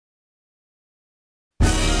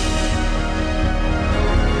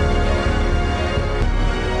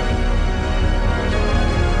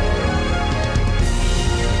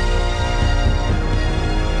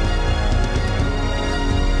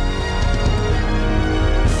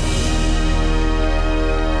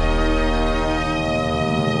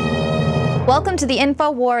Welcome to the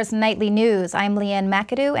Infowars Nightly News. I'm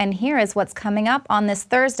McAdoo, and here is what's coming up on this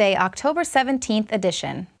Thursday, October 17th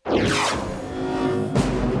edition.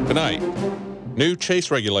 Tonight, new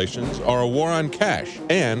Chase regulations are a war on cash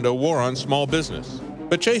and a war on small business.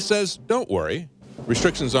 But Chase says, don't worry.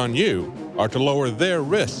 Restrictions on you are to lower their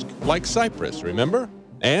risk, like Cyprus, remember?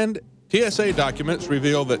 And TSA documents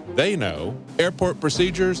reveal that they know airport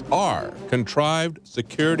procedures are contrived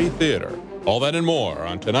security theater. All that and more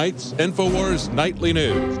on tonight's Infowars Nightly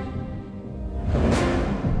News.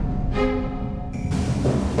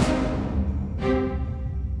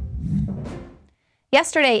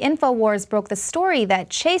 Yesterday, Infowars broke the story that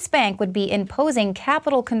Chase Bank would be imposing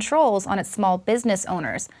capital controls on its small business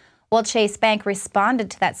owners. Well, Chase Bank responded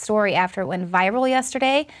to that story after it went viral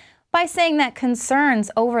yesterday by saying that concerns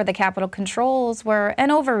over the capital controls were an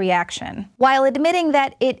overreaction, while admitting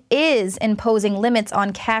that it is imposing limits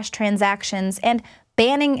on cash transactions and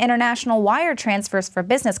banning international wire transfers for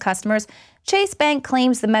business customers. Chase Bank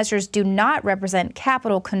claims the measures do not represent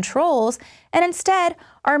capital controls and instead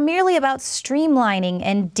are merely about streamlining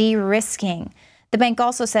and de-risking. The bank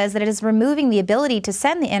also says that it is removing the ability to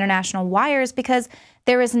send the international wires because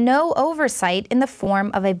there is no oversight in the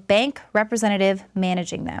form of a bank representative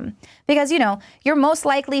managing them. Because, you're most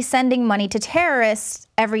likely sending money to terrorists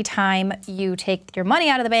every time you take your money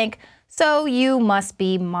out of the bank, so you must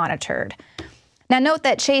be monitored. Now, note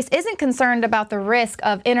that Chase isn't concerned about the risk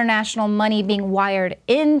of international money being wired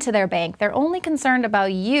into their bank. They're only concerned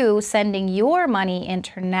about you sending your money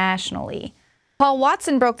internationally. Paul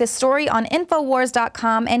Watson broke this story on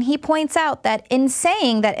Infowars.com, and he points out that in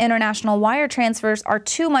saying that international wire transfers are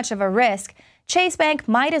too much of a risk, Chase Bank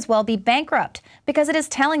might as well be bankrupt because it is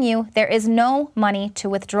telling you there is no money to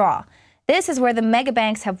withdraw. This is where the mega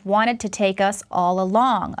banks have wanted to take us all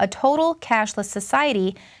along, a total cashless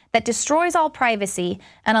society that destroys all privacy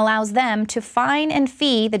and allows them to fine and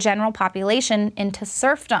fee the general population into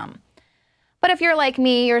serfdom. But if you're like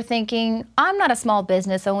me, you're thinking, I'm not a small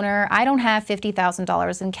business owner. I don't have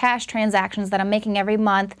 $50,000 in cash transactions that I'm making every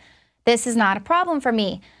month. This is not a problem for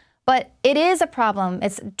me. But it is a problem.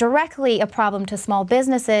 It's directly a problem to small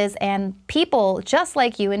businesses and people just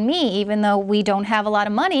like you and me, even though we don't have a lot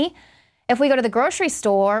of money. If we go to the grocery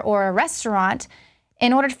store or a restaurant,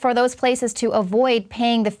 in order for those places to avoid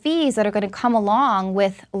paying the fees that are going to come along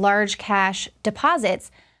with large cash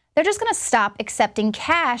deposits, they're just going to stop accepting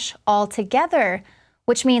cash altogether,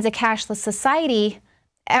 which means a cashless society,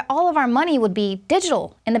 all of our money would be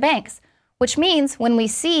digital in the banks, which means when we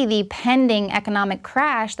see the pending economic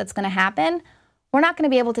crash that's going to happen, we're not going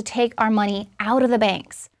to be able to take our money out of the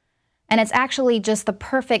banks. And it's actually just the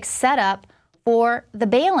perfect setup for the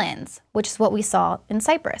bail-ins, which is what we saw in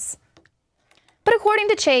Cyprus. But according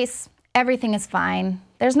to Chase, everything is fine.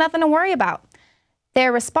 There's nothing to worry about.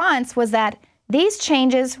 Their response was that these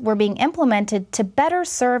changes were being implemented to better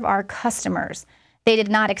serve our customers. They did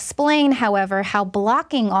not explain, however, how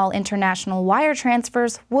blocking all international wire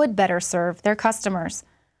transfers would better serve their customers.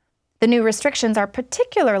 The new restrictions are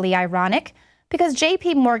particularly ironic because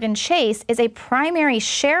JP Morgan Chase is a primary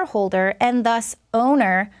shareholder and thus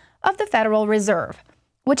owner of the Federal Reserve,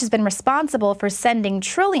 which has been responsible for sending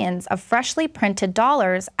trillions of freshly printed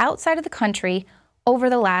dollars outside of the country over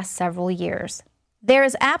the last several years. There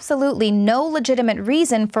is absolutely no legitimate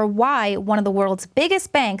reason for why one of the world's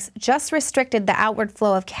biggest banks just restricted the outward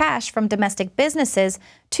flow of cash from domestic businesses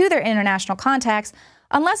to their international contacts,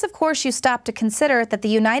 unless, of course, you stop to consider that the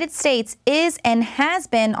United States is and has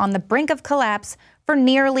been on the brink of collapse for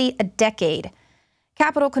nearly a decade.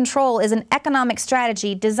 Capital control is an economic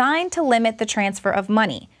strategy designed to limit the transfer of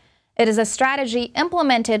money. It is a strategy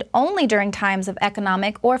implemented only during times of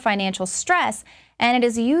economic or financial stress, and it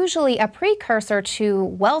is usually a precursor to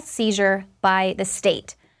wealth seizure by the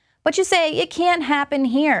state. But you say, it can't happen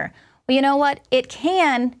here. Well, you know what? It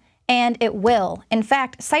can, and it will. In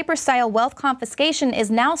fact, Cyprus-Style wealth confiscation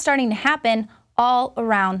is now starting to happen all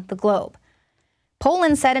around the globe.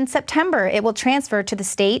 Poland said in September it will transfer to the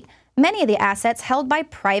state many of the assets held by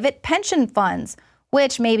private pension funds,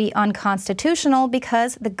 which may be unconstitutional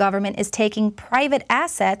because the government is taking private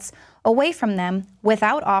assets away from them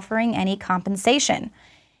without offering any compensation.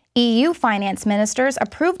 EU finance ministers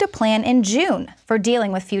approved a plan in June for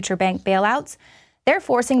dealing with future bank bailouts. They're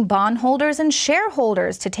forcing bondholders and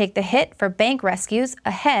shareholders to take the hit for bank rescues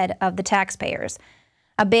ahead of the taxpayers.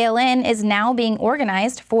 A bail-in is now being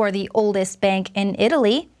organized for the oldest bank in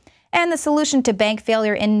Italy, and the solution to bank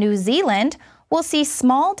failure in New Zealand will see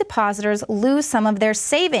small depositors lose some of their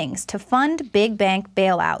savings to fund big bank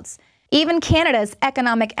bailouts. Even Canada's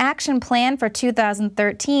Economic Action Plan for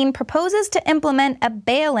 2013 proposes to implement a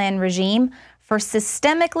bail-in regime for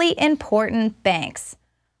systemically important banks.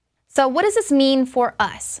 So what does this mean for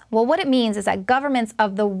us? Well, what it means is that governments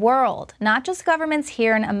of the world, not just governments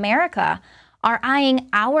here in America, are eyeing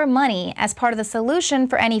our money as part of the solution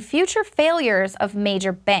for any future failures of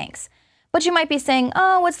major banks. But you might be saying,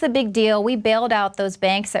 oh, what's the big deal? We bailed out those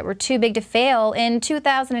banks that were too big to fail in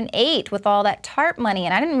 2008 with all that TARP money,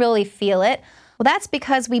 and I didn't really feel it. Well, that's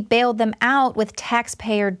because we bailed them out with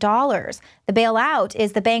taxpayer dollars. The bailout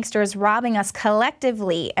is the banksters robbing us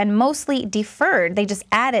collectively and mostly deferred. They just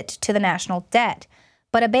add it to the national debt.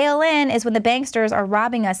 But a bail-in is when the banksters are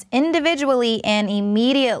robbing us individually and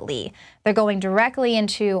immediately. They're going directly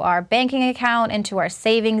into our banking account, into our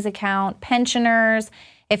savings account, pensioners.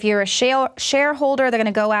 If you're a shareholder, they're going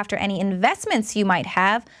to go after any investments you might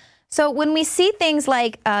have. So when we see things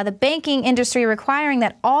like the banking industry requiring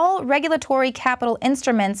that all regulatory capital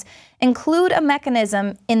instruments include a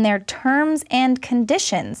mechanism in their terms and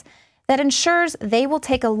conditions that ensures they will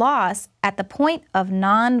take a loss at the point of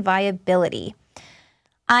non-viability,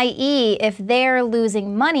 i.e., if they're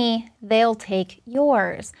losing money, they'll take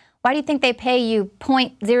yours. Why do you think they pay you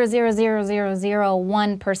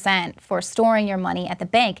 0.000001% for storing your money at the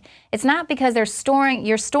bank? It's not because you're storing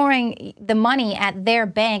the money at their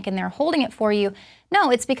bank and they're holding it for you.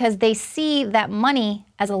 No, it's because they see that money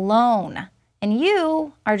as a loan. And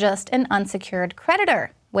you are just an unsecured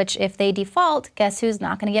creditor, which if they default, guess who's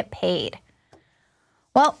not going to get paid?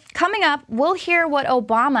 Well, coming up, we'll hear what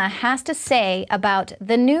Obama has to say about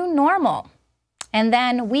the new normal. And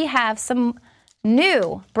then we have some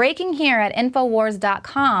new, breaking here at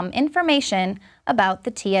Infowars.com, information about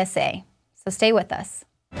the TSA. So stay with us.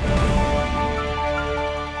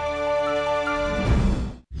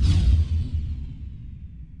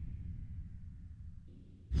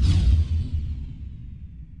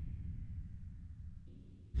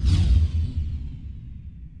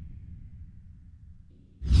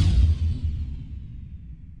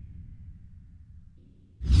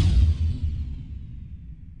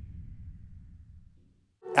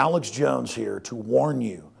 Alex Jones here to warn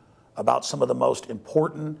you about some of the most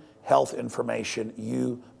important health information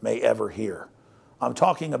you may ever hear. I'm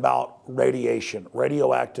talking about radiation,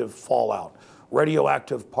 radioactive fallout,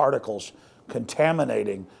 radioactive particles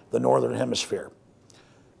contaminating the Northern Hemisphere.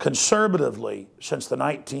 Conservatively, since the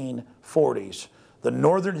 1940s, the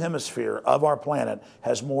Northern Hemisphere of our planet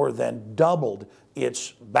has more than doubled its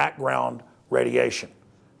background radiation.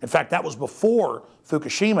 In fact, that was before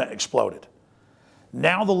Fukushima exploded.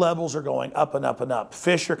 Now the levels are going up and up and up.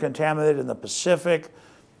 Fish are contaminated in the Pacific,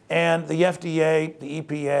 and the FDA, the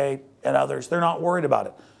EPA, and others, they're not worried about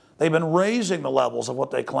it. They've been raising the levels of what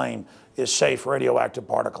they claim is safe radioactive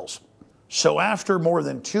particles. So after more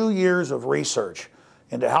than 2 years of research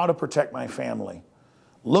into how to protect my family,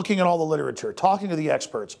 looking at all the literature, talking to the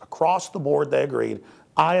experts, across the board they agreed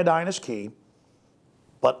iodine is key,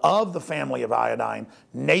 but of the family of iodine,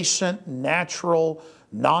 nascent, natural,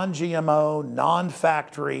 non-GMO,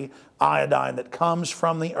 non-factory iodine that comes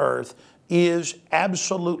from the earth is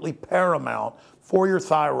absolutely paramount for your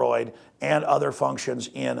thyroid and other functions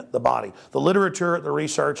in the body. The literature, the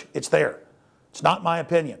research, it's there. It's not my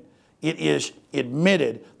opinion. It is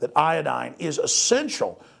admitted that iodine is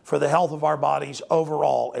essential for the health of our bodies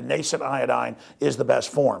overall, and nascent iodine is the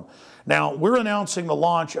best form. Now, we're announcing the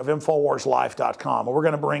launch of InfoWarsLife.com, and we're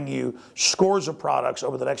going to bring you scores of products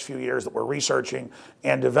over the next few years that we're researching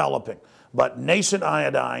and developing. But nascent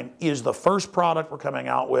iodine is the first product we're coming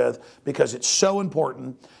out with because it's so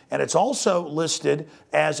important, and it's also listed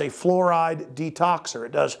as a fluoride detoxer.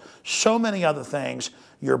 It does so many other things.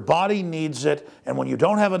 Your body needs it, and when you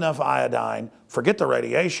don't have enough iodine, forget the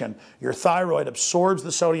radiation, your thyroid absorbs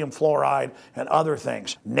the sodium fluoride and other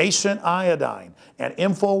things. Nascent iodine and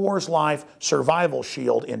InfoWars Life Survival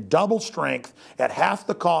Shield in double strength at half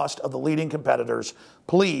the cost of the leading competitors.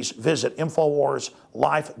 Please visit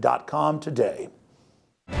InfoWarsLife.com today.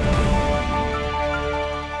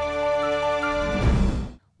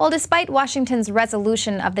 Well, despite Washington's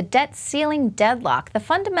resolution of the debt ceiling deadlock, the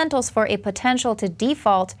fundamentals for a potential to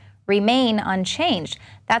default remain unchanged.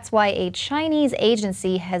 That's why a Chinese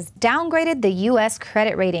agency has downgraded the U.S.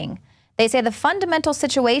 credit rating. They say the fundamental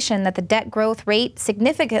situation that the debt growth rate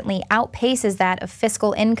significantly outpaces that of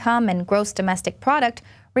fiscal income and gross domestic product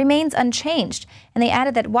remains unchanged. And they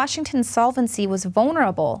added that Washington's solvency was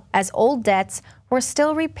vulnerable as old debts were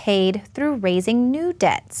still repaid through raising new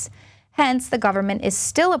debts. Hence, the government is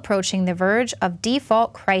still approaching the verge of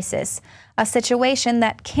default crisis, a situation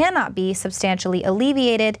that cannot be substantially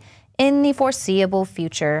alleviated in the foreseeable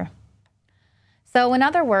future. So in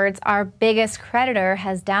other words, our biggest creditor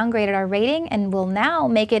has downgraded our rating and will now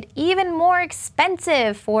make it even more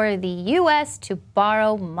expensive for the U.S. to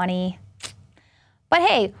borrow money. But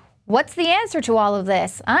hey, what's the answer to all of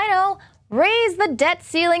this? I know, raise the debt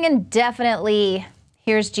ceiling indefinitely.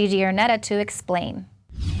 Here's Gigi Arnetta to explain.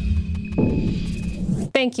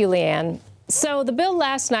 Thank you, Leanne. So the bill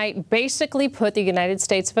last night basically put the United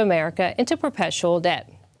States of America into perpetual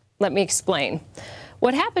debt. Let me explain.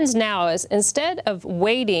 What happens now is instead of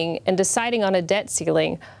waiting and deciding on a debt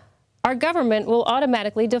ceiling, our government will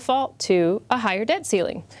automatically default to a higher debt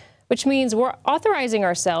ceiling, which means we're authorizing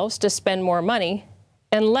ourselves to spend more money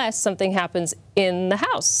unless something happens in the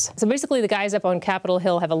House. So basically the guys up on Capitol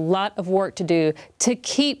Hill have a lot of work to do to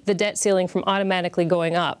keep the debt ceiling from automatically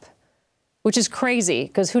going up, which is crazy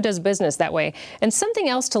because who does business that way? And something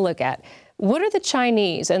else to look at. What are the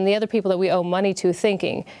Chinese and the other people that we owe money to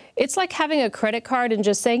thinking? It's like having a credit card and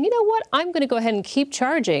just saying, you know what, I'm going to go ahead and keep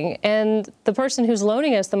charging, and the person who's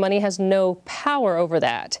loaning us the money has no power over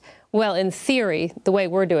that. Well, in theory, the way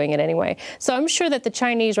we're doing it anyway. So I'm sure that the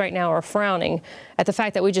Chinese right now are frowning at the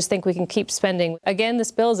fact that we just think we can keep spending. Again,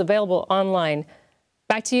 this bill is available online.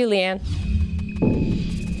 Back to you, Leanne.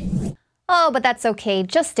 Oh, but that's okay.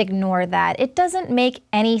 Just ignore that. It doesn't make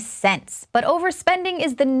any sense. But overspending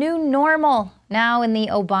is the new normal now in the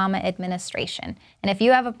Obama administration. And if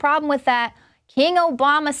you have a problem with that, King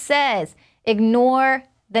Obama says, ignore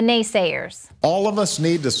the naysayers. All of us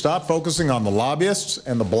need to stop focusing on the lobbyists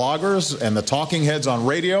and the bloggers and the talking heads on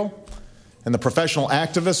radio and the professional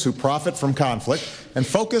activists who profit from conflict and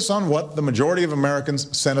focus on what the majority of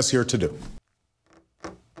Americans sent us here to do.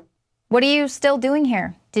 What are you still doing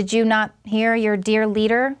here? Did you not hear your dear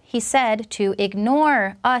leader? He said to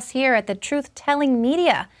ignore us here at the truth-telling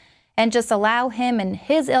media and just allow him and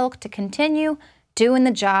his ilk to continue doing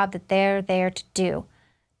the job that they're there to do.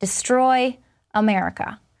 Destroy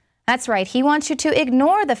America. That's right. He wants you to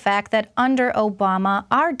ignore the fact that under Obama,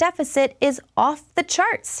 our deficit is off the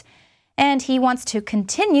charts. And he wants to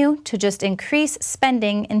continue to just increase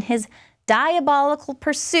spending in his diabolical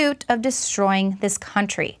pursuit of destroying this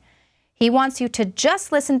country. He wants you to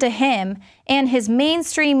just listen to him and his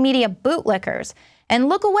mainstream media bootlickers and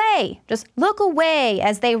look away, just look away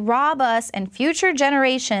as they rob us and future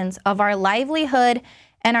generations of our livelihood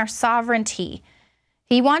and our sovereignty.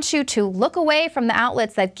 He wants you to look away from the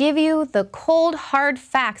outlets that give you the cold, hard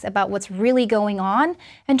facts about what's really going on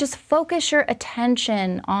and just focus your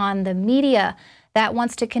attention on the media that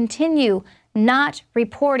wants to continue not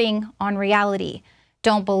reporting on reality.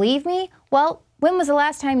 Don't believe me? Well, when was the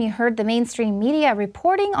last time you heard the mainstream media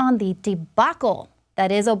reporting on the debacle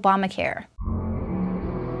that is Obamacare?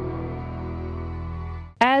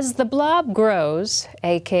 As the blob grows,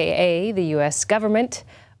 aka the U.S. government,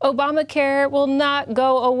 Obamacare will not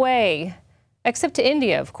go away. Except to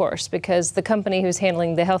India, of course, because the company who's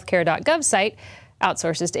handling the healthcare.gov site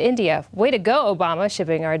outsources to India. Way to go, Obama,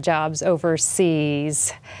 shipping our jobs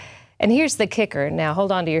overseas. And here's the kicker. Now,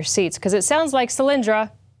 hold on to your seats, because it sounds like Solyndra.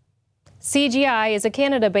 CGI is a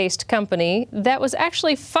Canada-based company that was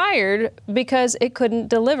actually fired because it couldn't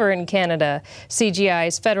deliver in Canada.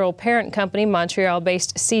 CGI's federal parent company,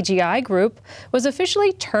 Montreal-based CGI Group, was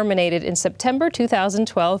officially terminated in September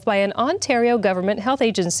 2012 by an Ontario government health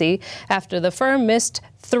agency after the firm missed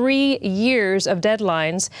 3 years of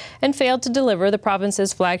deadlines and failed to deliver the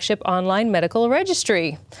province's flagship online medical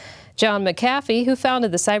registry. John McAfee, who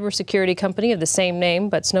founded the cybersecurity company of the same name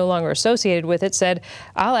but's no longer associated with it, said,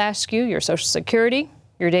 "I'll ask you your social security,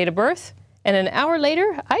 your date of birth, and an hour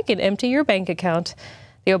later, I can empty your bank account."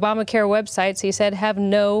 The Obamacare websites, he said, have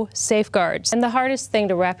no safeguards. And the hardest thing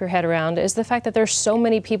to wrap your head around is the fact that there's so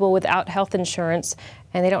many people without health insurance,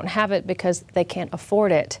 and they don't have it because they can't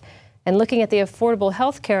afford it. And looking at the Affordable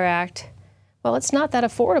Health Care Act, well, it's not that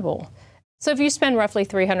affordable. So if you spend roughly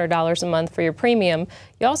 $300 a month for your premium,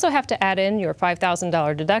 you also have to add in your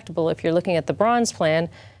 $5,000 deductible if you're looking at the bronze plan,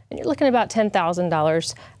 and you're looking at about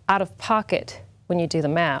 $10,000 out of pocket when you do the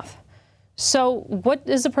math. So what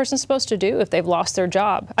is the person supposed to do if they've lost their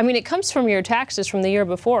job? I mean, it comes from your taxes from the year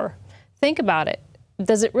before. Think about it.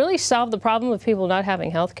 Does it really solve the problem of people not having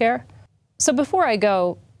health care? So before I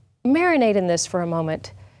go, marinate in this for a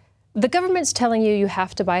moment. The government's telling you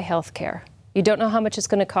have to buy health care. You don't know how much it's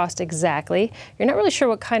going to cost exactly. You're not really sure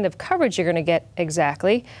what kind of coverage you're going to get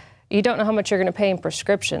exactly. You don't know how much you're going to pay in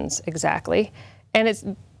prescriptions exactly. And it's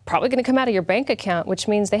probably going to come out of your bank account, which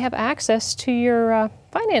means they have access to your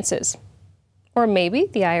finances. Or maybe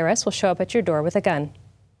the IRS will show up at your door with a gun.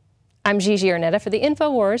 I'm Gigi Arnetta for the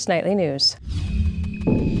Infowars Nightly News.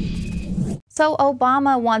 So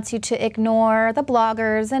Obama wants you to ignore the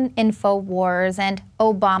bloggers and Infowars and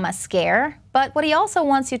Obama scare. But what he also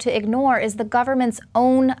wants you to ignore is the government's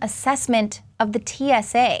own assessment of the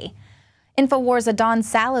TSA. Infowars' Adon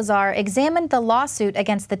Salazar examined the lawsuit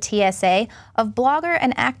against the TSA of blogger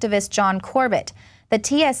and activist John Corbett. The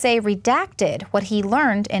TSA redacted what he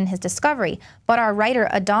learned in his discovery, but our writer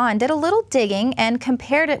Adon did a little digging and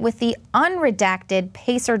compared it with the unredacted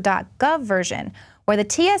Pacer.gov version, where the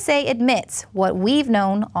TSA admits what we've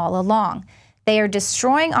known all along. They are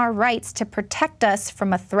destroying our rights to protect us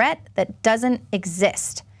from a threat that doesn't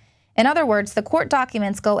exist. In other words, the court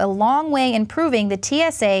documents go a long way in proving the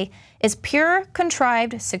TSA is pure,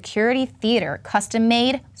 contrived security theater,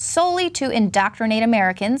 custom-made solely to indoctrinate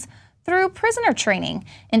Americans through prisoner training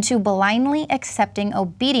into blindly accepting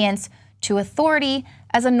obedience to authority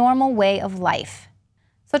as a normal way of life.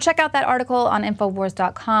 So check out that article on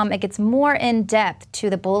Infowars.com. It gets more in depth to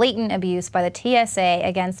the blatant abuse by the TSA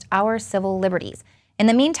against our civil liberties. In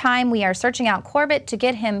the meantime, we are searching out Corbett to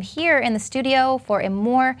get him here in the studio for a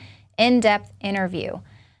more in-depth interview.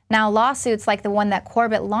 Now, lawsuits like the one that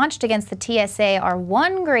Corbett launched against the TSA are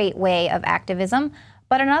one great way of activism,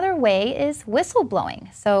 but another way is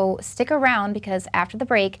whistleblowing. So stick around, because after the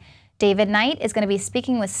break, David Knight is going to be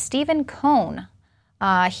speaking with Stephen Kohn.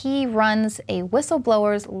 He runs a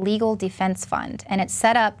Whistleblowers Legal Defense Fund, and it's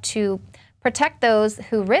set up to protect those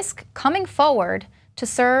who risk coming forward to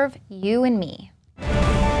serve you and me.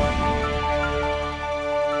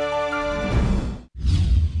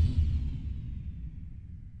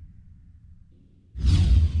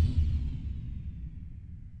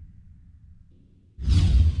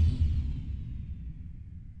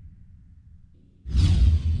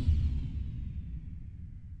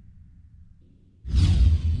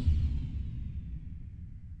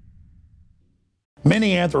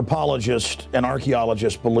 Many anthropologists and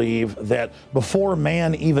archaeologists believe that before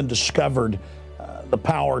man even discovered the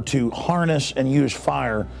power to harness and use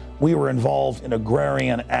fire, we were involved in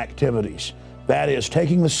agrarian activities. That is,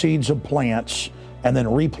 taking the seeds of plants and then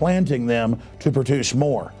replanting them to produce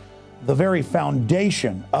more. The very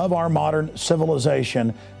foundation of our modern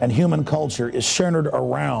civilization and human culture is centered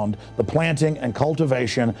around the planting and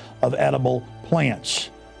cultivation of edible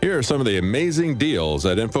plants. Here are some of the amazing deals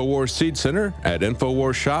at Infowars Seed Center at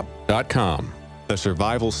InfowarsShop.com. The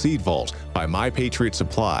Survival Seed Vault by My Patriot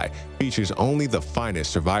Supply features only the finest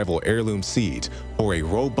survival heirloom seeds for a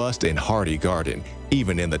robust and hardy garden,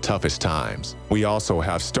 even in the toughest times. We also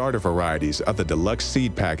have starter varieties of the deluxe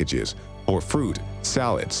seed packages for fruit,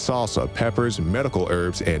 salads, salsa, peppers, medical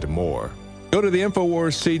herbs, and more. Go to the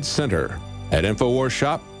Infowars Seed Center at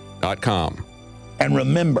InfowarsShop.com. And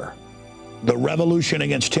remember, the revolution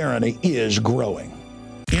against tyranny is growing.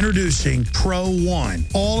 Introducing Pro One.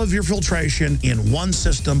 All of your filtration in one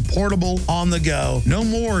system, portable, on the go. No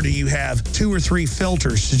more do you have 2 or 3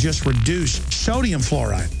 filters to just reduce sodium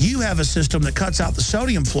fluoride. You have a system that cuts out the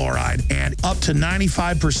sodium fluoride and up to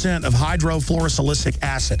 95% of hydrofluorosilicic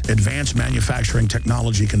acid. Advanced manufacturing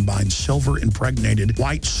technology combines silver-impregnated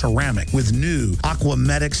white ceramic with new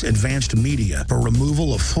Aquamedics advanced media for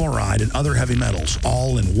removal of fluoride and other heavy metals,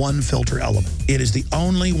 all in one filter element. It is the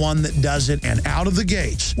only one that does it, and out of the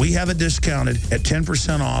gates, we have it discounted at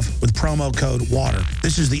 10% off with promo code WATER.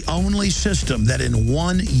 This is the only system that in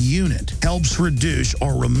one unit helps reduce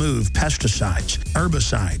or remove pesticides,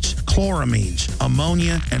 herbicides, chloramines,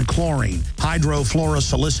 ammonia, and chlorine,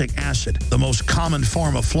 hydrofluorosilicic acid, the most common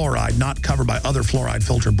form of fluoride not covered by other fluoride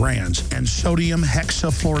filter brands, and sodium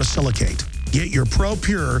hexafluorosilicate. Get your Pro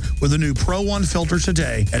Pure with the new Pro One filter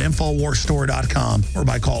today at InfoWarsStore.com or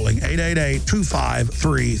by calling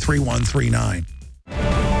 888-253-3139.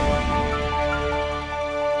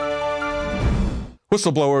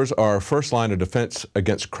 Whistleblowers are first line of defense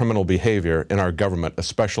against criminal behavior in our government,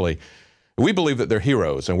 especially. We believe that they're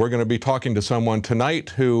heroes, and we're going to be talking to someone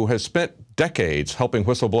tonight who has spent decades helping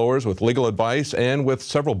whistleblowers with legal advice and with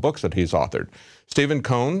several books that he's authored. Stephen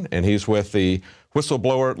Kohn, and he's with the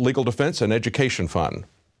Whistleblower Legal Defense and Education Fund.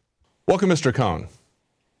 Welcome, Mr. Kohn.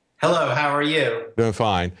 Hello, how are you? Doing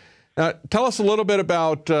fine. Tell us a little bit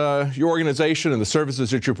about your organization and the services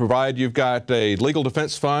that you provide. You've got a legal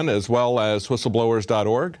defense fund as well as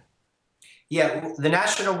whistleblowers.org. Yeah, the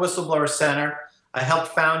National Whistleblower Center, I helped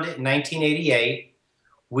found it in 1988.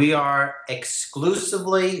 We are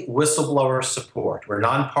exclusively whistleblower support. We're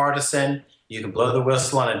nonpartisan. You can blow the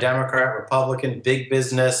whistle on a Democrat, Republican, big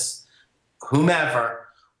business, whomever.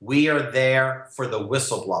 We are there for the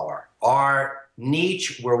whistleblower. Our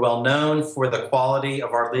niche, we're well known for the quality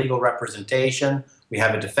of our legal representation. We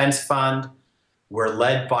have a defense fund. We're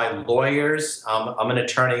led by lawyers. I'm an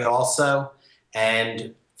attorney also.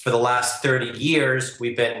 And for the last 30 years,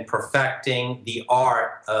 we've been perfecting the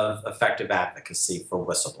art of effective advocacy for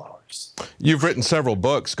whistleblowers. You've written several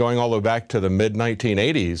books going all the way back to the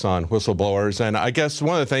mid-1980s on whistleblowers, and I guess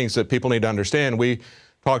one of the things that people need to understand, we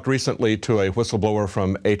talked recently to a whistleblower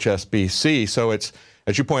from HSBC, so it's,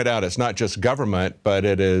 as you point out, it's not just government, but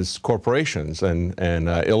it is corporations and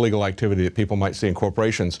illegal activity that people might see in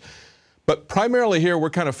corporations. But primarily here,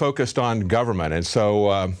 we're kind of focused on government. And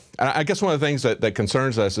so I guess one of the things that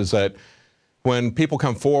concerns us is that when people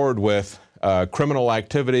come forward with criminal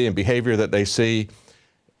activity and behavior that they see,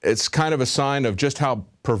 it's kind of a sign of just how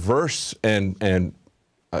perverse and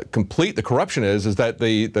complete the corruption is that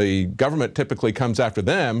the government typically comes after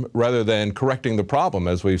them rather than correcting the problem,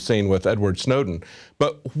 as we've seen with Edward Snowden.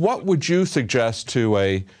 But what would you suggest to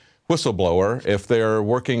a whistleblower if they're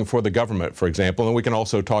working for the government, for example? And we can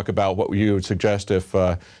also talk about what you would suggest if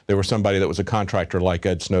there was somebody that was a contractor like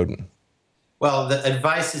Ed Snowden. Well, the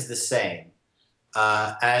advice is the same.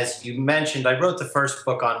 As you mentioned, I wrote the first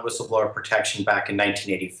book on whistleblower protection back in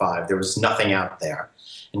 1985. There was nothing out there.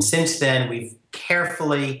 And since then, we've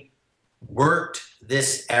carefully worked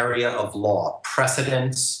this area of law,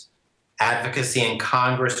 precedents, advocacy in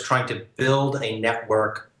Congress, trying to build a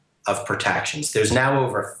network of protections. There's now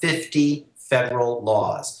over 50 federal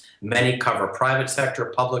laws. Many cover private sector,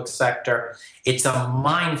 public sector. It's a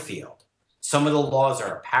minefield. Some of the laws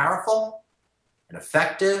are powerful and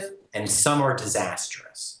effective, and some are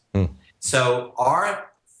disastrous. So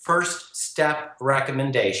our first step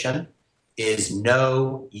recommendation is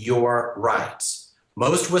know your rights.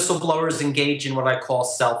 Most whistleblowers engage in what I call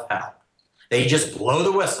self-help. They just blow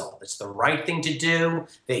the whistle. It's the right thing to do.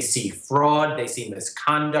 They see fraud, they see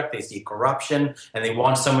misconduct, they see corruption, and they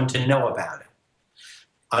want someone to know about it.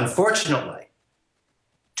 Unfortunately,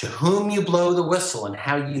 to whom you blow the whistle and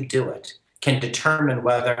how you do it can determine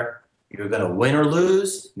whether you're going to win or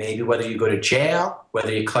lose, maybe whether you go to jail,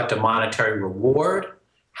 whether you collect a monetary reward.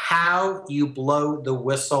 How you blow the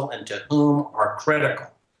whistle and to whom are critical.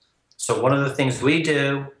 So one of the things we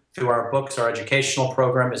do through our books, our educational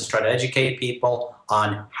program, is try to educate people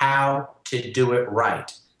on how to do it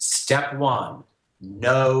right. Step one,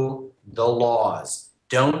 know the laws.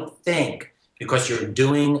 Don't think because you're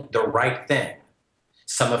doing the right thing,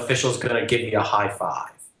 some official's going to give you a high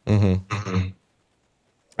five.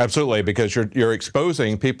 Absolutely, because you're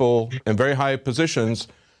exposing people in very high positions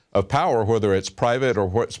of power, whether it's private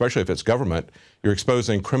or especially if it's government. You're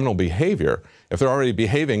exposing criminal behavior. If they're already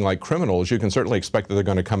behaving like criminals, you can certainly expect that they're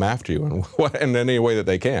going to come after you in any way that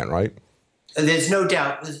they can, right? There's no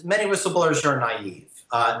doubt. Many whistleblowers are naive.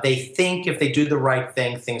 They think if they do the right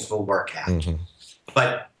thing, things will work out.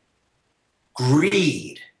 But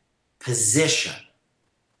greed, position,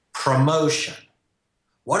 promotion,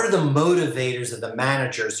 what are the motivators of the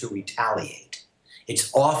managers who retaliate?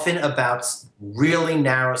 It's often about really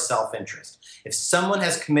narrow self-interest. If someone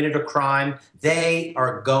has committed a crime, they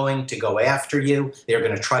are going to go after you. They're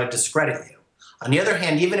going to try to discredit you. On the other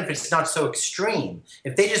hand, even if it's not so extreme,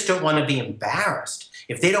 if they just don't want to be embarrassed,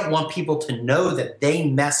 if they don't want people to know that they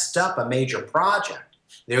messed up a major project,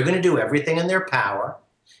 they're going to do everything in their power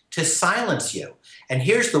to silence you. And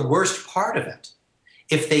here's the worst part of it.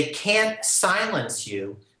 If they can't silence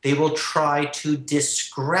you, they will try to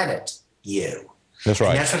discredit you. That's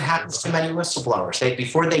right. And that's what happens to many whistleblowers.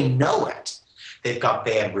 Before they know it, they've got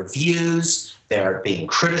bad reviews, they're being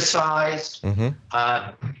criticized.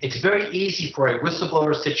 It's very easy for a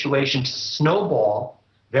whistleblower situation to snowball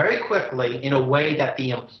very quickly in a way that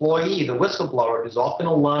the employee, the whistleblower, who's often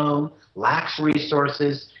alone, lacks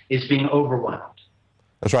resources, is being overwhelmed.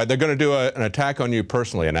 That's right. They're going to do an attack on you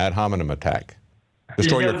personally, an ad hominem attack,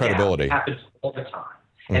 destroy your credibility. It happens all the time.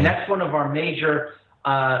 And that's one of our major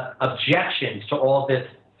objections to all this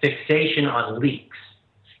fixation on leaks.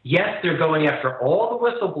 Yes, they're going after all the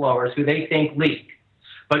whistleblowers who they think leak,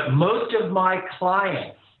 but most of my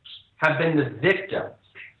clients have been the victims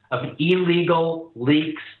of illegal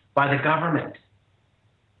leaks by the government.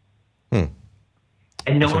 And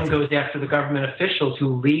no one goes after the government officials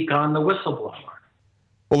who leak on the whistleblower.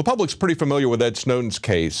 Well, the public's pretty familiar with Ed Snowden's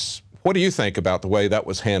case. What do you think about the way that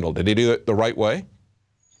was handled? Did he do it the right way?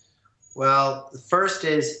 Well, the first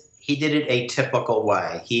is he did it a typical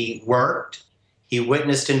way. He worked, he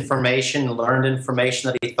witnessed information, learned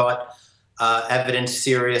information that he thought evidenced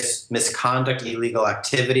serious misconduct, illegal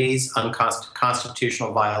activities,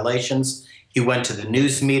 unconstitutional violations. He went to the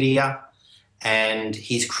news media, and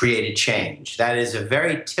he's created change. That is a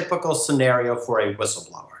very typical scenario for a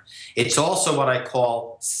whistleblower. It's also what I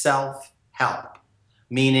call self-help,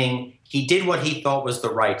 meaning he did what he thought was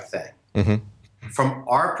the right thing. From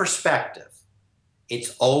our perspective,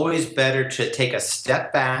 it's always better to take a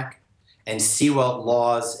step back and see what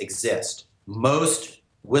laws exist. Most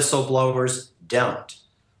whistleblowers don't.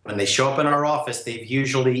 When they show up in our office, they've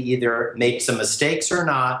usually either made some mistakes or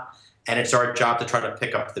not, and it's our job to try to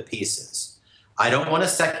pick up the pieces. I don't want to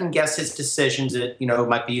second guess his decisions that,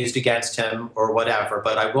 might be used against him or whatever,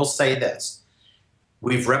 but I will say this.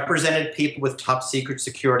 We've represented people with top secret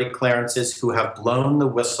security clearances who have blown the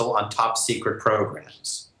whistle on top secret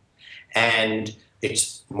programs. And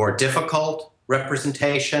it's more difficult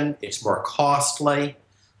representation, it's more costly.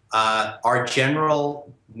 Our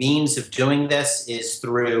general means of doing this is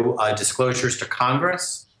through disclosures to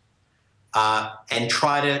Congress and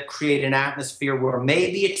try to create an atmosphere where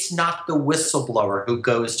maybe it's not the whistleblower who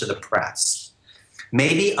goes to the press.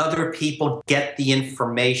 Maybe other people get the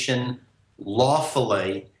information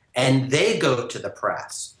lawfully and they go to the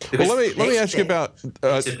press. Well, let me ask you about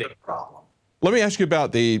it's a big problem. Let me ask you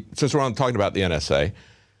about since we're talking about the NSA,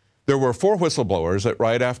 there were 4 whistleblowers that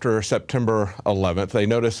right after September 11th, they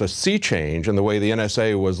noticed a sea change in the way the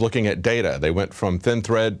NSA was looking at data. They went from Thin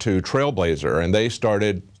Thread to Trailblazer, and they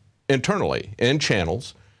started internally in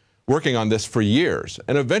channels working on this for years.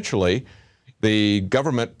 And eventually, the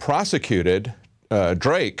government prosecuted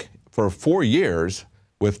Drake for 4 years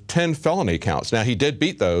with 10 felony counts. Now, he did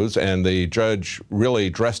beat those, and the judge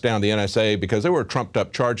really dressed down the NSA because they were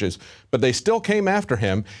trumped-up charges, but they still came after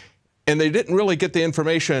him, and they didn't really get the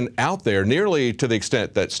information out there nearly to the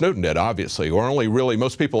extent that Snowden did, obviously, or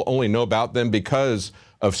most people only know about them because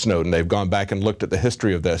of Snowden. They've gone back and looked at the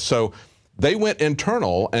history of this. So they went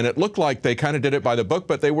internal, and it looked like they kind of did it by the book,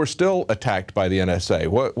 but they were still attacked by the NSA.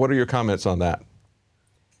 What are your comments on that?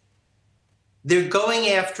 They're going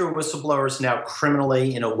after whistleblowers now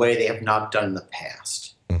criminally in a way they have not done in the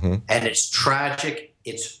past. Mm-hmm. And it's tragic,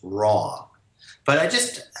 it's wrong. But I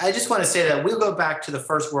just want to say that we'll go back to the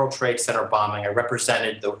first World Trade Center bombing. I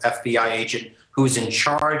represented the FBI agent who was in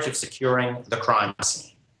charge of securing the crime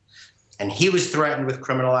scene. And he was threatened with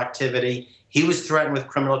criminal activity. He was threatened with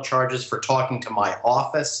criminal charges for talking to my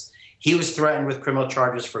office. He was threatened with criminal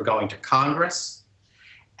charges for going to Congress.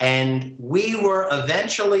 And we were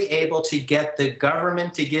eventually able to get the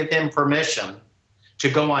government to give him permission to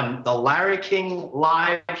go on the Larry King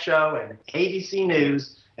live show and ABC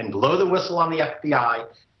News and blow the whistle on the FBI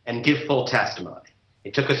and give full testimony.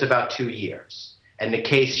 It took us about 2 years. And the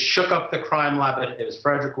case shook up the crime lab. It was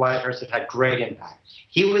Frederick Whitehurst. It had great impact.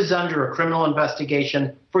 He was under a criminal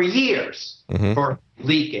investigation for years for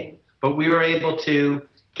leaking, but we were able to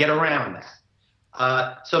get around that.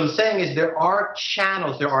 So I'm saying is there are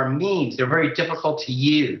channels, there are means, they're very difficult to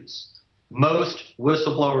use. Most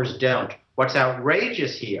whistleblowers don't. What's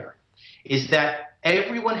outrageous here is that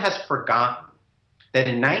everyone has forgotten that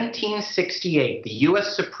in 1968, the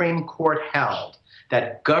U.S. Supreme Court held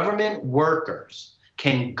that government workers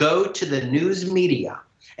can go to the news media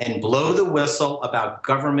and blow the whistle about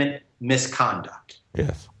government misconduct.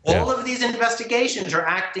 Yes. All of these investigations are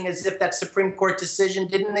acting as if that Supreme Court decision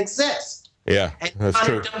didn't exist. Yeah, and that's kind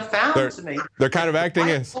true. Of dumbfounded to me. They're kind of acting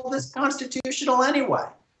as all this constitutional anyway.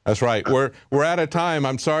 That's right. We're out of time.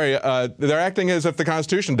 I'm sorry. They're acting as if the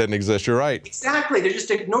Constitution didn't exist. You're right. Exactly. They're just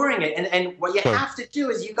ignoring it. And what you have to do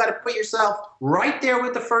is you got to put yourself right there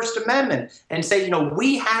with the First Amendment and say,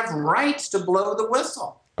 we have rights to blow the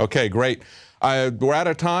whistle. Okay, great. We're out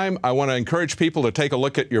of time. I want to encourage people to take a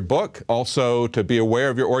look at your book, also to be aware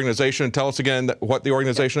of your organization. Tell us again what the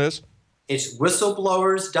organization is. It's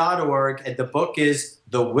whistleblowers.org, and the book is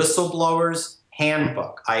The Whistleblower's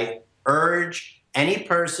Handbook. I urge any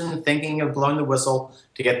person thinking of blowing the whistle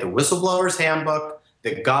to get the Whistleblower's Handbook,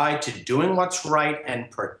 the guide to doing what's right and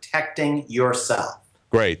protecting yourself.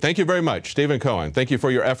 Great. Thank you very much, Stephen Kohn. Thank you for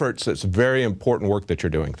your efforts. It's very important work that you're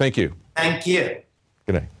doing. Thank you. Thank you.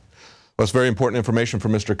 Good day. Well, it's very important information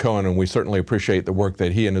from Mr. Kohn, and we certainly appreciate the work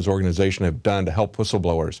that he and his organization have done to help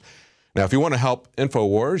whistleblowers. Now, if you want to help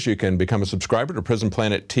Infowars, you can become a subscriber to Prison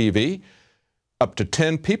Planet TV. Up to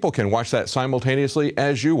 10 people can watch that simultaneously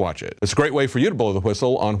as you watch it. It's a great way for you to blow the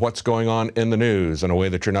whistle on what's going on in the news in a way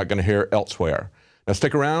that you're not going to hear elsewhere. Now,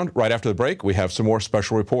 stick around. Right after the break, we have some more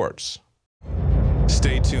special reports.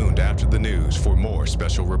 Stay tuned after the news for more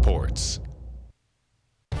special reports.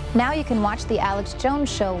 Now you can watch The Alex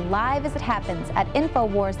Jones Show live as it happens at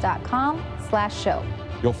Infowars.com/show.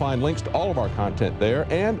 You'll find links to all of our content there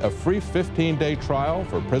and a free 15-day trial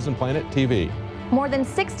for Prison Planet TV. More than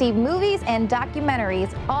 60 movies and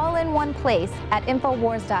documentaries all in one place at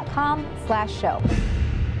Infowars.com/show.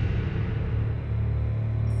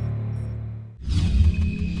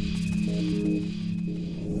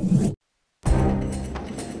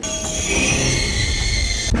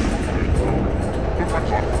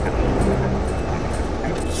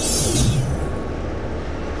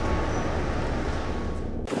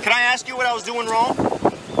 I was doing wrong?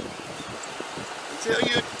 Until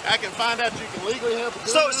I can find out you can legally have a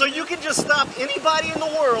gun. So you can just stop anybody in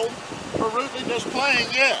the world For rudely displaying,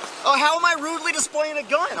 yes. Oh, how am I rudely displaying a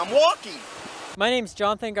gun? I'm walking. My name's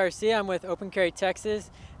Jonathan Garcia. I'm with Open Carry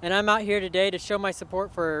Texas, and I'm out here today to show my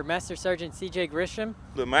support for Master Sergeant C.J. Grisham.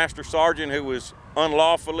 The Master Sergeant who was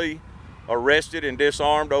unlawfully arrested and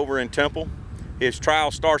disarmed over in Temple. His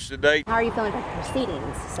trial starts today. How are you feeling about the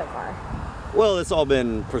proceedings so far? Well, it's all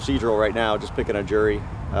been procedural right now, just picking a jury.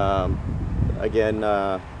 Again,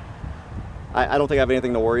 I don't think I have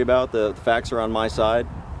anything to worry about. The facts are on my side,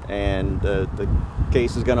 and the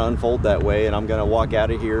case is going to unfold that way, and I'm going to walk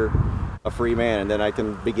out of here a free man, and then I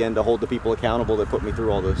can begin to hold the people accountable that put me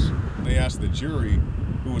through all this. They asked the jury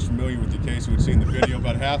who was familiar with the case, who had seen the video.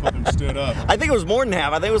 About half of them stood up. I think it was more than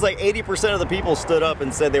half. I think it was like 80% of the people stood up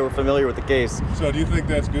and said they were familiar with the case. So do you think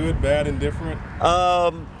that's good, bad, indifferent?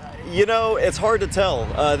 You know, it's hard to tell.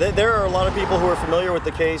 There are a lot of people who are familiar with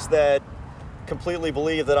the case that completely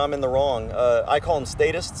believe that I'm in the wrong. I call them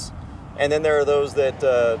statists. And then there are those that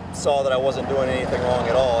saw that I wasn't doing anything wrong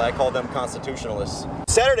at all. I call them constitutionalists.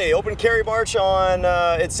 Saturday, open carry march on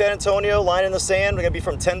in San Antonio, line in the sand. We're gonna be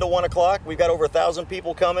from 10 to 1 o'clock. We've got over 1,000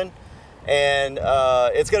 people coming. And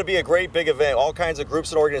it's gonna be a great big event. All kinds of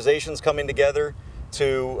groups and organizations coming together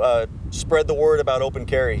to spread the word about open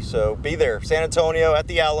carry. So be there, San Antonio at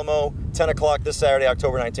the Alamo, 10 o'clock this Saturday,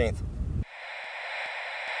 October 19th.